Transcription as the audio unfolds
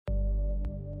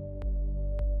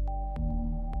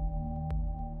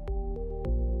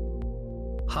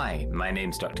Hi, my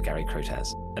name's Dr. Gary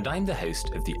Crotaz, and I'm the host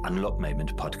of the Unlock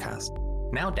Moment podcast,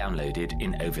 now downloaded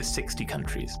in over 60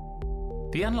 countries.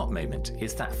 The Unlock Moment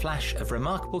is that flash of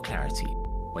remarkable clarity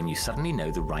when you suddenly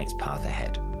know the right path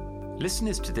ahead.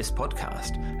 Listeners to this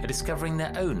podcast are discovering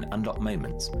their own unlock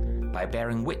moments by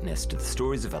bearing witness to the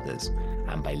stories of others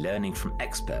and by learning from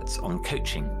experts on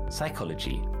coaching,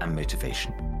 psychology, and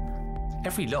motivation.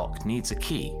 Every lock needs a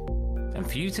key, and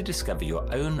for you to discover your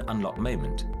own unlock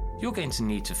moment, you're going to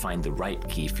need to find the right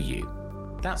key for you.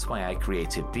 That's why I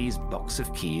created these Box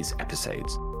of Keys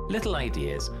episodes, little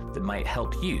ideas that might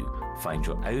help you find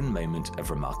your own moment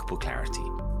of remarkable clarity.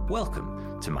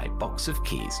 Welcome to my Box of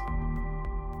Keys.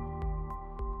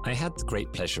 I had the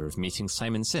great pleasure of meeting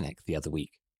Simon Sinek the other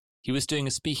week. He was doing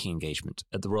a speaking engagement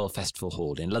at the Royal Festival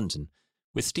Hall in London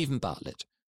with Stephen Bartlett,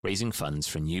 raising funds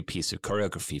for a new piece of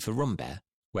choreography for Rumbear,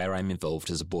 where I'm involved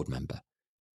as a board member.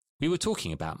 We were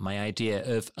talking about my idea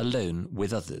of alone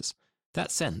with others,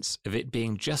 that sense of it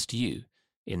being just you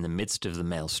in the midst of the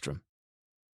maelstrom.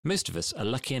 Most of us are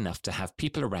lucky enough to have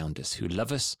people around us who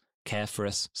love us, care for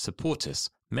us, support us,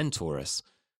 mentor us,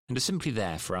 and are simply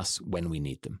there for us when we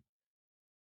need them.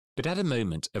 But at a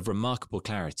moment of remarkable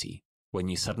clarity, when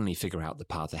you suddenly figure out the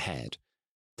path ahead,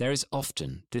 there is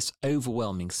often this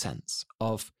overwhelming sense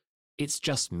of, it's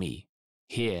just me,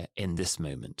 here in this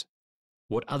moment.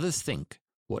 What others think,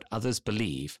 what others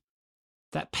believe,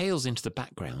 that pales into the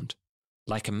background.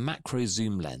 Like a macro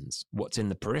zoom lens, what's in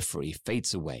the periphery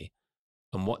fades away,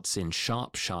 and what's in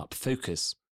sharp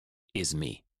focus is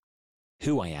me.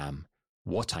 Who I am,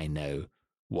 what I know,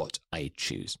 what I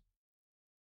choose.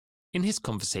 In his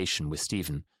conversation with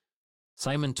Stephen,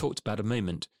 Simon talked about a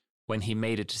moment when he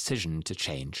made a decision to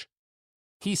change.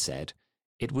 He said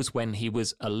it was when he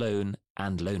was alone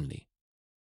and lonely.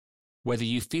 Whether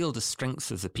you feel the strength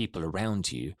of the people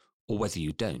around you or whether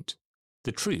you don't,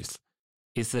 the truth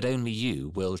is that only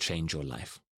you will change your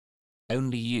life.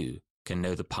 Only you can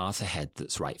know the path ahead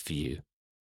that's right for you.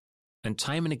 And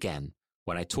time and again,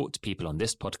 when I talk to people on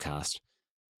this podcast,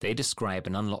 they describe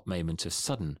an unlock moment of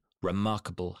sudden,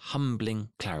 remarkable, humbling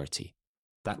clarity.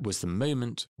 That was the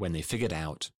moment when they figured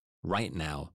out, right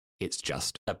now, it's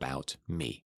just about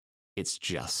me. It's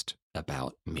just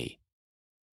about me.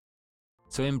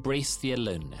 So embrace the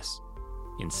aloneness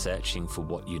in searching for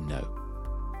what you know.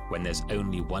 When there's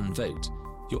only one vote,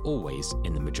 you're always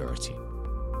in the majority.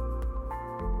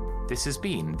 This has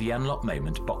been the Unlock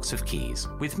Moment Box of Keys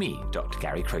with me, Dr.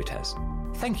 Gary Crotaz.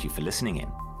 Thank you for listening in.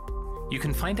 You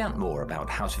can find out more about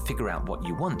how to figure out what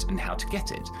you want and how to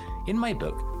get it in my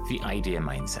book, The Idea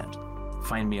Mindset.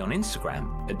 Find me on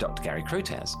Instagram at Dr. Gary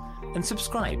Crotaz and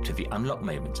subscribe to The Unlock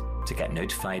Moment to get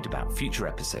notified about future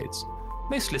episodes.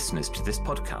 Most listeners to this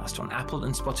podcast on Apple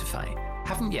and Spotify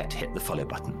haven't yet hit the follow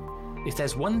button. If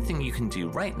there's one thing you can do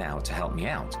right now to help me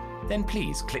out, then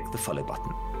please click the follow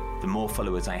button. The more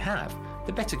followers I have,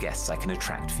 the better guests I can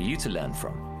attract for you to learn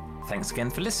from. Thanks again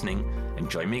for listening, and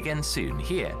join me again soon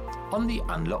here on The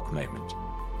Unlock Moment.